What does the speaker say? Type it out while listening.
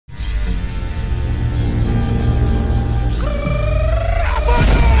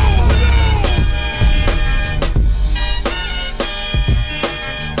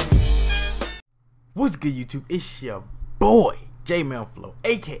good, YouTube? It's your boy Jmellflo,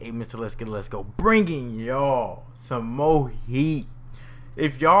 aka Mr. Let's Go, bringing y'all some more heat.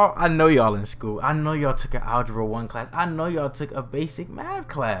 If y'all, I know y'all in school, I know y'all took an algebra 1 class, I know y'all took a basic math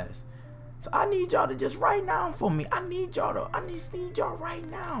class, so I need y'all to just write down for me. I need y'all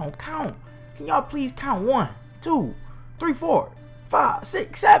right now. Count. Can y'all please count? 1, 2, 3, 4, 5,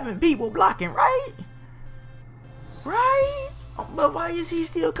 6, 7 people blocking, right? Right? But why is he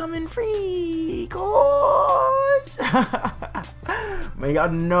still coming free, coach? Man, y'all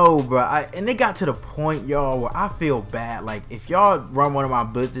know, bro. And it got to the point, y'all, where I feel bad. Like, if y'all run one of my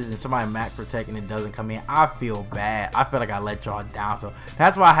blitzes and somebody max protect and it doesn't come in, I feel bad. I feel like I let y'all down. So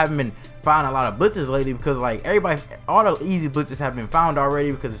that's why I haven't been finding a lot of blitzes lately, because like everybody, all the easy blitzes have been found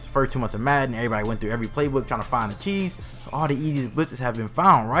already, because it's the first 2 months of Madden. Everybody went through every playbook trying to find the cheese. So all the easiest blitzes have been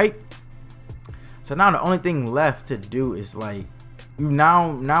found, right? So now the only thing left to do is like,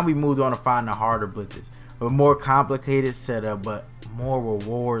 now we moved on to find the harder blitzes, a more complicated setup, but more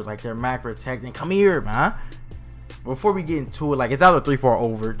rewards, like they're max protecting. Come here, man. Before we get into it, like, it's out of 3-4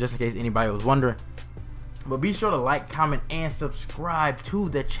 over, just in case anybody was wondering. But be sure to like, comment, and subscribe to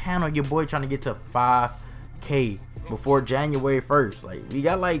the channel. Your boy trying to get to 5K before January 1st. Like, we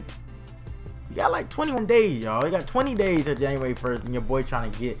got like 21 days, y'all. We got 20 days to January 1st, and your boy trying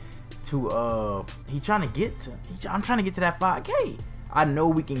to get to I'm trying to get to that 5K. I know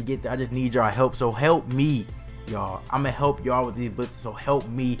we can get there. I just need y'all help, so help me, y'all. I'm gonna help y'all with these blitzes, so help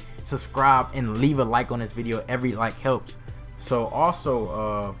me. Subscribe and leave a like on this video. Every like helps. So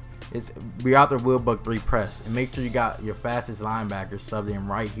also we out there Willbuck 3 press, and make sure you got your fastest linebacker subbed in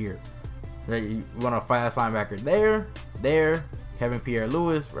right here. You want a fast linebacker there, Kevin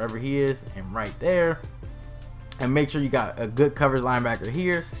Pierre-Louis, wherever he is, and right there. And make sure you got a good coverage linebacker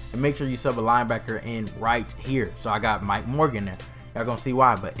here, and make sure you sub a linebacker in right here. So I got Mike Morgan there. Y'all gonna see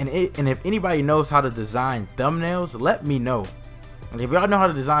why. But and if anybody knows how to design thumbnails, let me know. And if y'all know how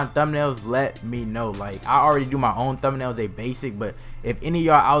to design thumbnails, let me know. Like, I already do my own thumbnails, they basic. But if any of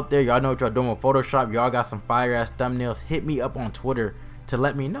y'all out there, y'all know what y'all doing with Photoshop, y'all got some fire ass thumbnails, hit me up on Twitter to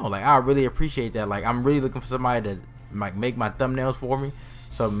let me know. Like, I really appreciate that. Like, I'm really looking for somebody to like make my thumbnails for me.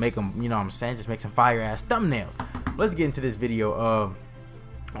 So make them, you know what I'm saying, just make some fire ass thumbnails. Let's get into this video.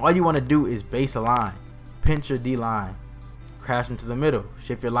 All you want to do is base a line, pinch your D line, crash into the middle,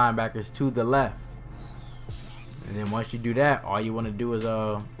 shift your linebackers to the left, and then once you do that, all you want to do is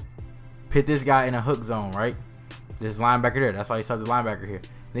put this guy in a hook zone, right? This linebacker there, that's why you sub the linebacker here.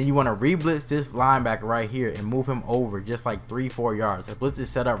 Then you want to reblitz this linebacker right here and move him over just like 3-4 yards. The blitz is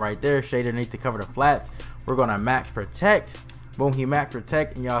set up right there, shade underneath to cover the flats. We're gonna max protect. Boom, he max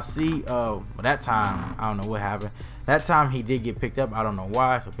protect, and y'all see, well, that time, I don't know what happened. That time he did get picked up, I don't know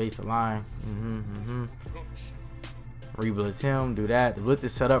why. So base the line, reblitz him, do that. The blitz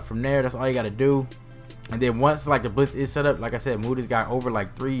is set up from there, that's all you gotta do. And then once like the blitz is set up, like I said, move this guy over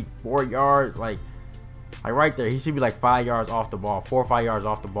like 3-4 yards, like right there. He should be like 5 yards off the ball, 4 or 5 yards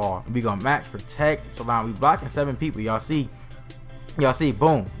off the ball. And we gonna max protect. So now we blocking 7 people, y'all see.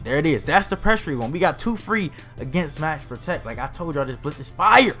 Boom, there it is. That's the pressure one. We got 2 free against max protect. Like I told y'all, this blitz is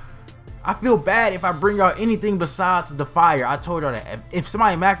fire. I feel bad if I bring y'all anything besides the fire. I told y'all that if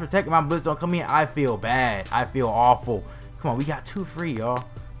somebody max protect and my blitz don't come in, I feel bad. I feel awful. Come on, we got 2 free, y'all.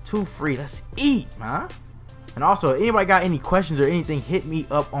 2 free. Let's eat, man. And also, anybody got any questions or anything, hit me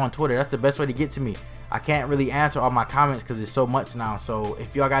up on Twitter. That's the best way to get to me. I can't really answer all my comments because it's so much now. So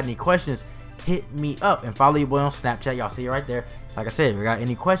if y'all got any questions, hit me up, and follow your boy on Snapchat. Y'all see it right there. Like I said, if you got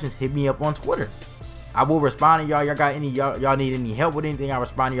any questions, hit me up on Twitter. I will respond to y'all. Y'all got any, y'all need any help with anything, I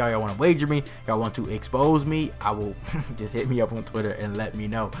respond to y'all. Y'all want to wager me, y'all want to expose me, I will just hit me up on Twitter and let me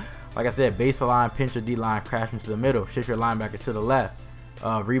know. Like I said, base the line, pinch your D line, crash into the middle, shift your linebacker to the left,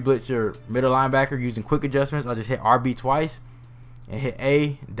 reblitz your middle linebacker using quick adjustments. I'll just hit RB twice and hit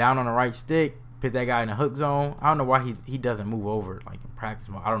A down on the right stick, put that guy in the hook zone. I don't know why he doesn't move over like in practice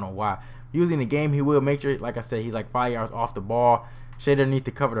mode. I don't know why. Usually in the game he will. Make sure, like I said, he's like 5 yards off the ball. Shade underneath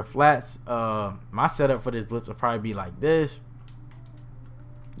to cover the flats. My setup for this blitz will probably be like this.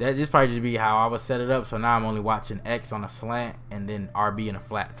 This probably just be how I would set it up. So now I'm only watching X on a slant and then RB in a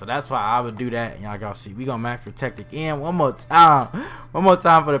flat. So that's why I would do that. And y'all see, we gonna max protect again one more time. One more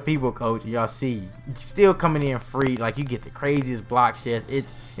time for the people, coach. Y'all see, still coming in free. Like, you get the craziest block shit.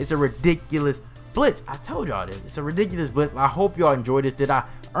 It's a ridiculous blitz. I told y'all this. It's a ridiculous blitz. I hope y'all enjoyed this. Did I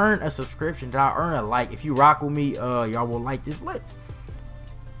earn a subscription? Did I earn a like? If you rock with me, y'all will like this blitz.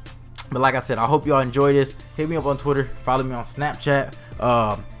 But like I said, I hope y'all enjoy this. Hit me up on Twitter, follow me on Snapchat,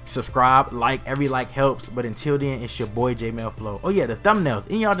 subscribe, like. Every like helps. But until then, it's your boy Jmellflo. Oh yeah, the thumbnails.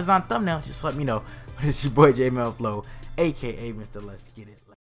 Any y'all design thumbnails, just let me know. But it's your boy Jmellflo, aka Mr. Let's Get It.